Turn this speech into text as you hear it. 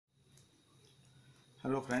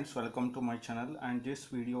Hello friends, welcome to my channel, and this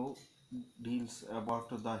video deals about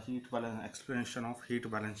the heat balance explanation of heat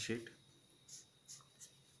balance sheet.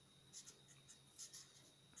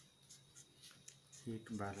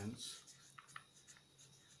 Heat balance.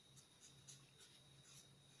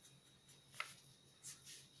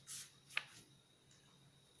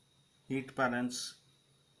 Heat balance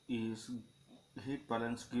is Heat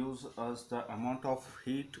balance gives us the amount of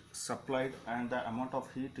heat supplied and the amount of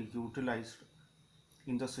heat utilized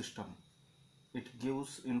in the system. It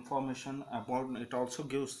also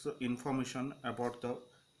gives the information about the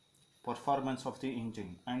performance of the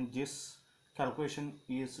engine, and this calculation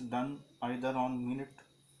is done either on minute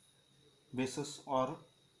basis or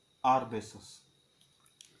hour basis.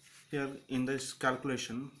 Here in this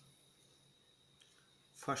calculation,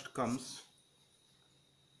 first comes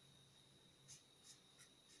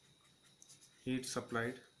heat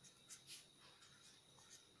supplied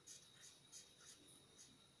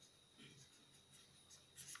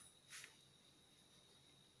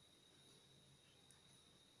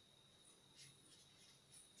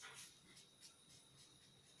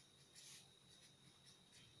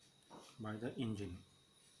by the engine.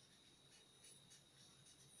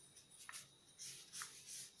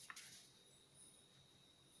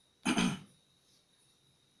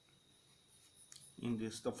 In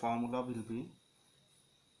this, the formula will be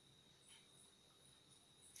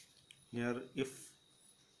here: if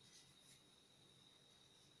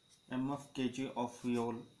mf kg of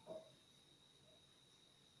fuel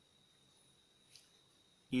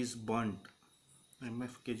is burnt,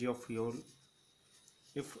 mf kg of fuel,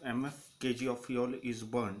 if mf kg of fuel is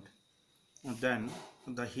burnt, then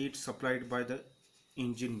the heat supplied by the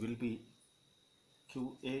engine will be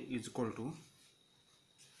QA is equal to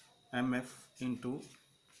mf into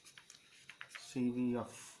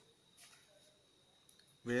CVF,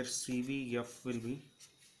 where CVF will be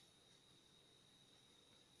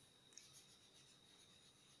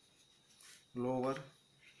lower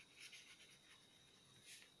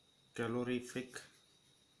calorific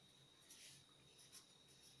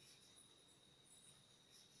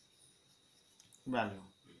value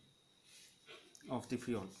of the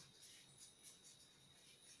fuel.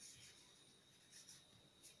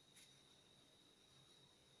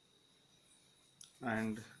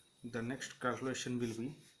 And the next calculation will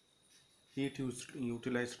be heat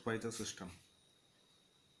utilized by the system.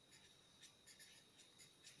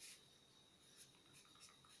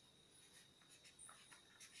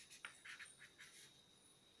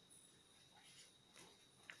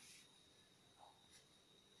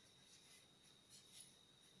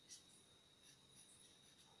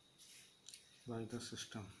 By the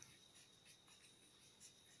system.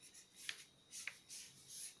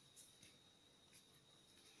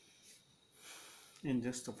 In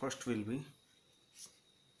this, the first will be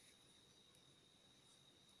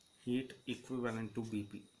heat equivalent to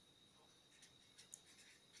BP.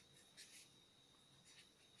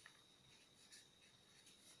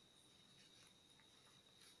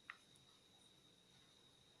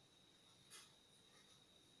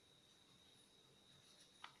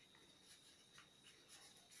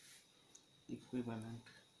 Equivalent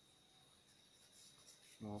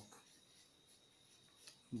of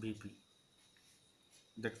BP.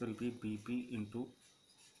 That will be BP into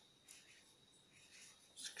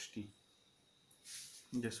 60.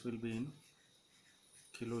 This will be in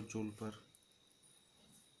kilojoule per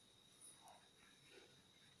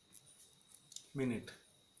minute.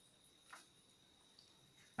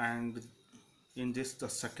 And in this, the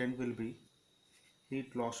second will be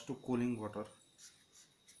heat loss to cooling water.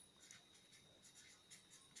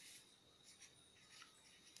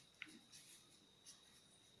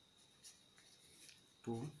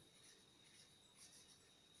 To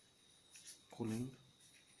cooling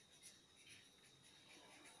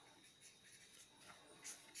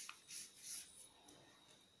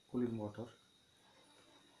water.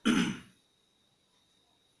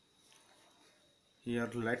 Here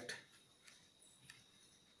let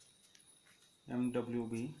MW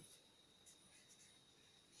be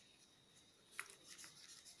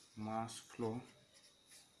mass flow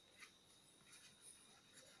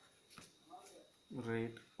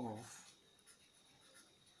rate of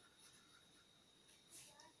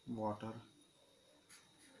water,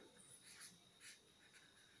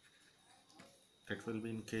 that will be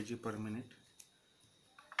in kg per minute.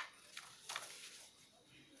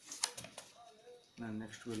 And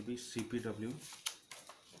next will be CPW,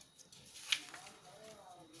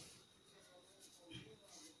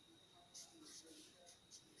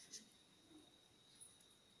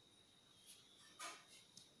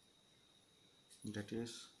 that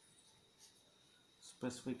is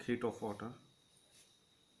specific heat of water.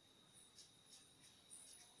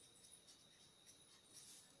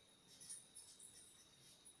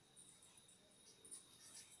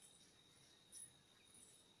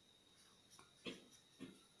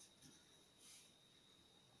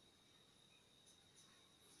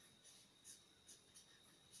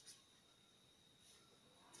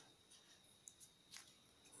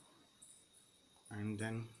 And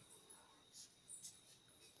then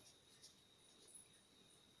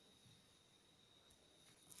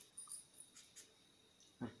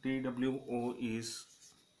TWO is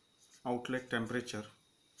outlet temperature.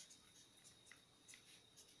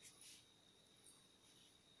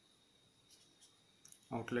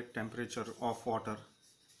 Outlet temperature of water.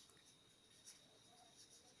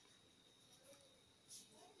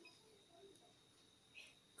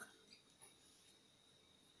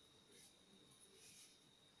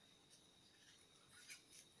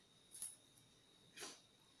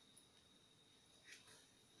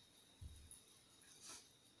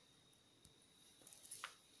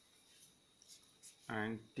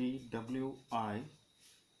 And TWI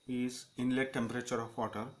is inlet temperature of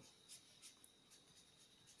water.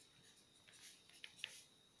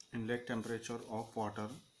 Inlet temperature of water,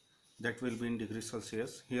 that will be in degrees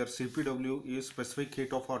Celsius. Here CPW is specific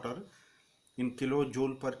heat of water in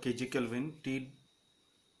kilojoule per kg Kelvin.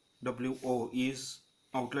 TWO is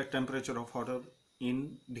outlet temperature of water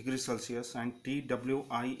in degrees Celsius, and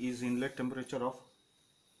TWI is inlet temperature of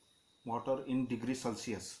water in degrees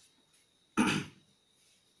Celsius.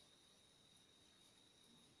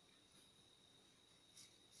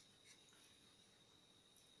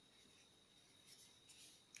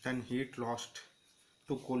 Then heat lost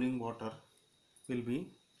to cooling water will be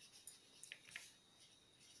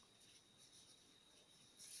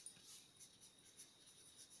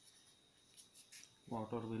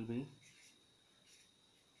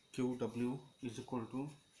QW is equal to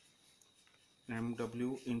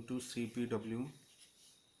MW into CPW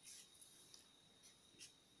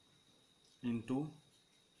into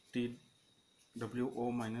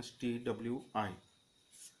TWO minus TWI.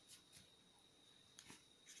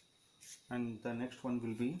 And the next one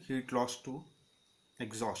will be heat loss to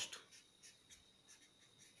exhaust.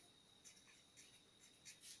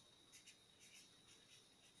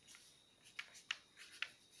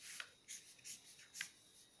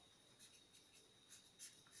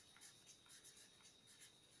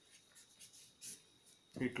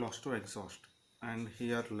 Heat loss to exhaust, and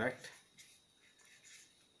here let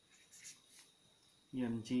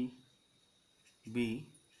mg be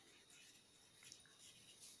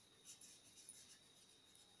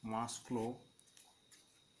mass flow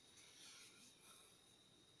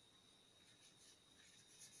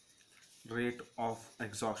rate of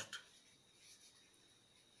exhaust.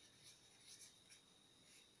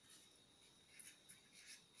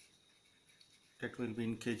 That will be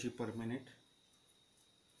in kg per minute.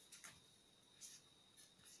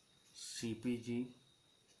 CPG,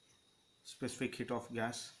 specific heat of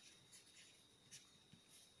gas.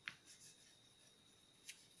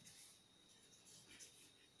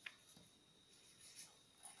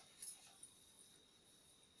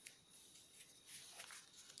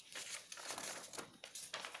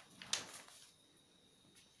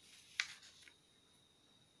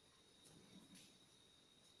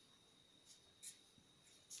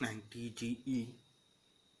 And TGE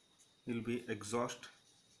will be exhaust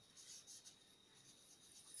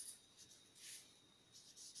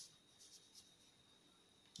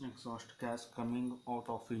gas coming out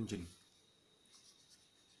of engine.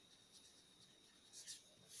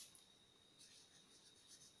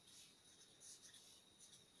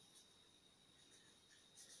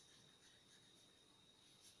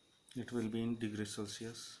 It will be in degrees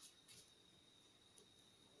Celsius.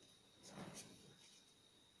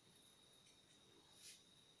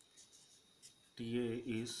 TA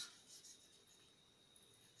is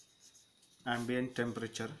ambient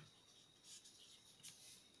temperature,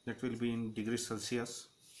 that will be in degrees Celsius.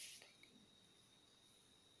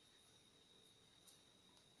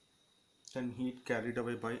 Then heat carried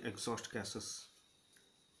away by exhaust gases.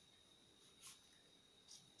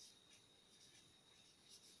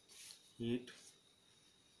 Heat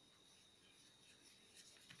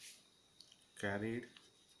carried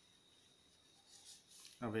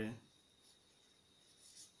away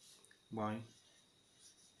by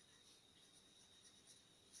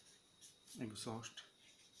exhaust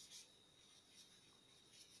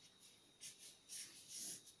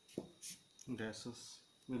gases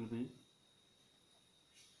will be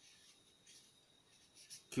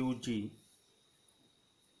QG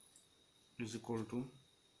is equal to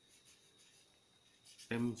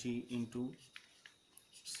mg into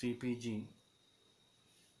cpg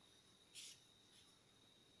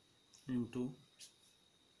into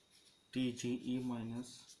tge minus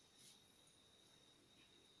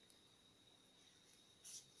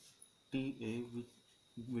ta,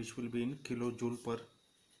 which will be in kilojoule per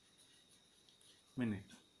minute.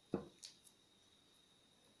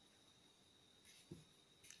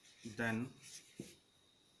 Then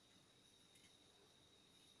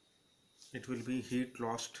it will be heat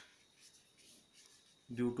lost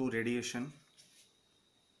due to radiation,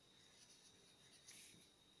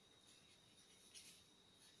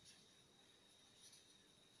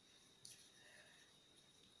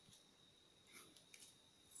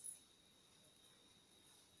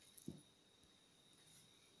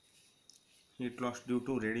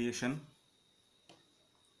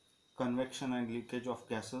 convection and leakage of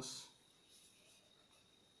gases,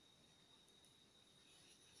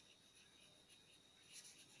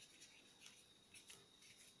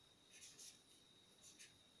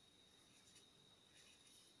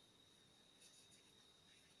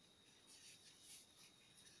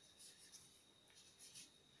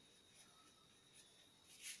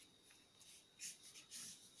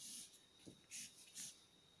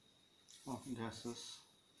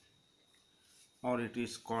 or it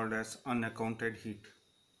is called as unaccounted heat.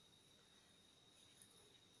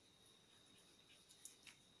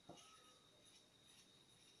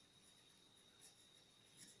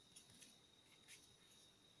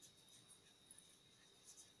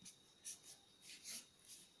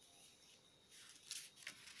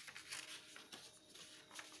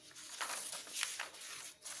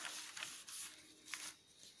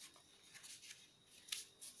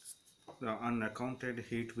 The unaccounted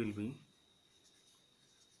heat will be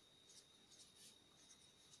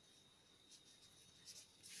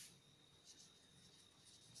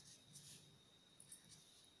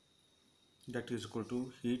that is equal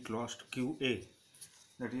to heat lost QA,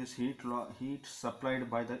 that is heat supplied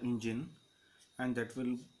by the engine, and that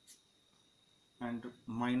will, and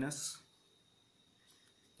minus,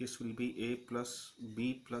 this will be A plus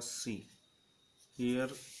B plus C. Here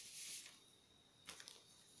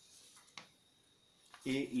A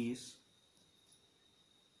is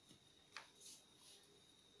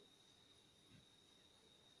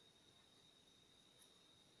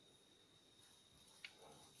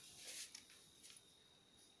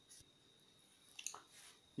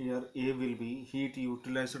here A will be heat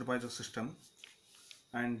utilized by the system,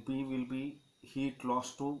 and B will be heat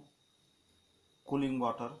lost to cooling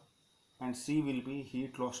water, and C will be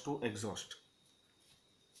heat lost to exhaust.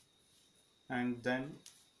 And then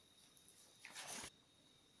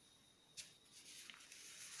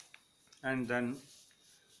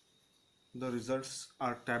the results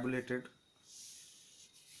are tabulated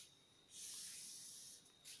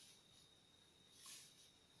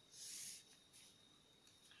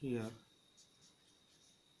here.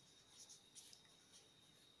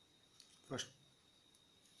 First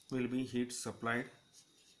will be heat supplied,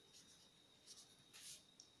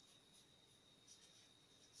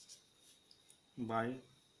 by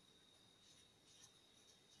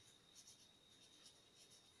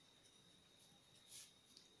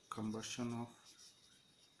combustion of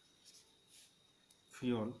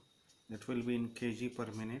fuel, that will be in kg per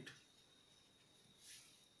minute,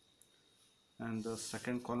 and the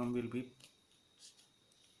second column will be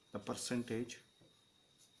the percentage,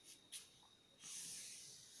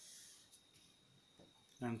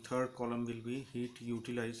 and third column will be heat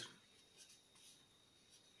utilized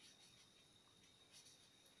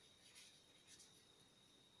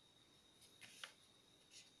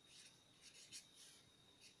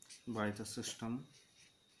by the system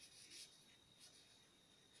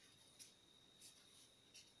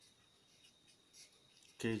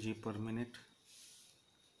kg per minute.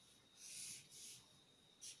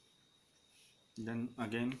 Then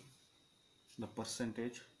again the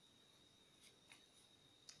percentage,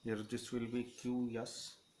 here this will be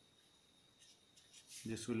QS,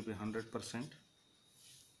 this will be 100%,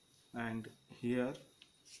 and here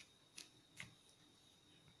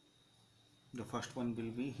the first one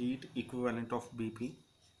will be heat equivalent of BP,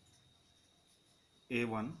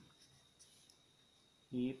 A1,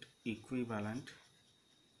 heat equivalent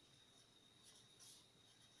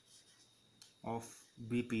of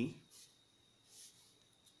BP.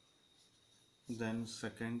 Then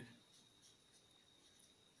second,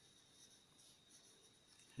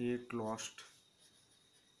 heat lost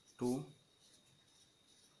to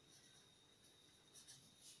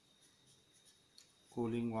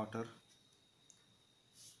cooling water,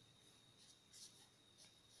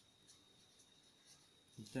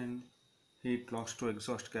 then heat loss to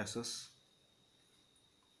exhaust gases,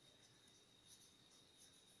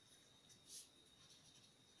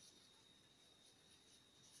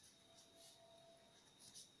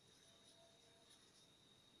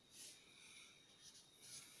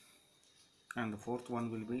 and the fourth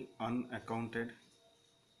one will be unaccounted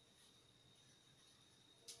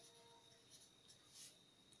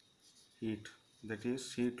heat, that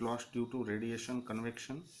is heat loss due to radiation,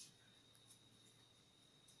 convection,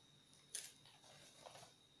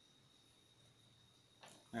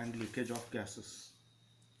 and leakage of gases.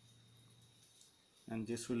 And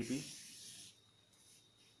this will be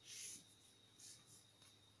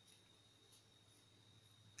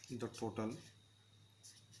the total.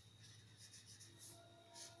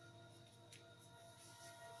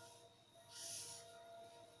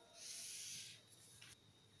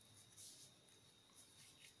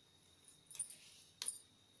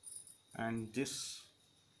 And this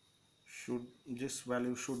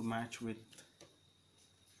value should match with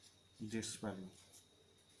this value.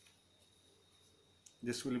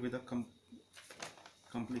 This will be the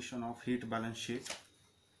completion of heat balance sheet.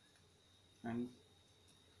 And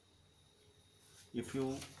if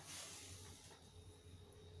you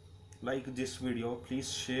like this video,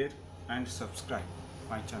 please share and subscribe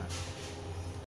my channel.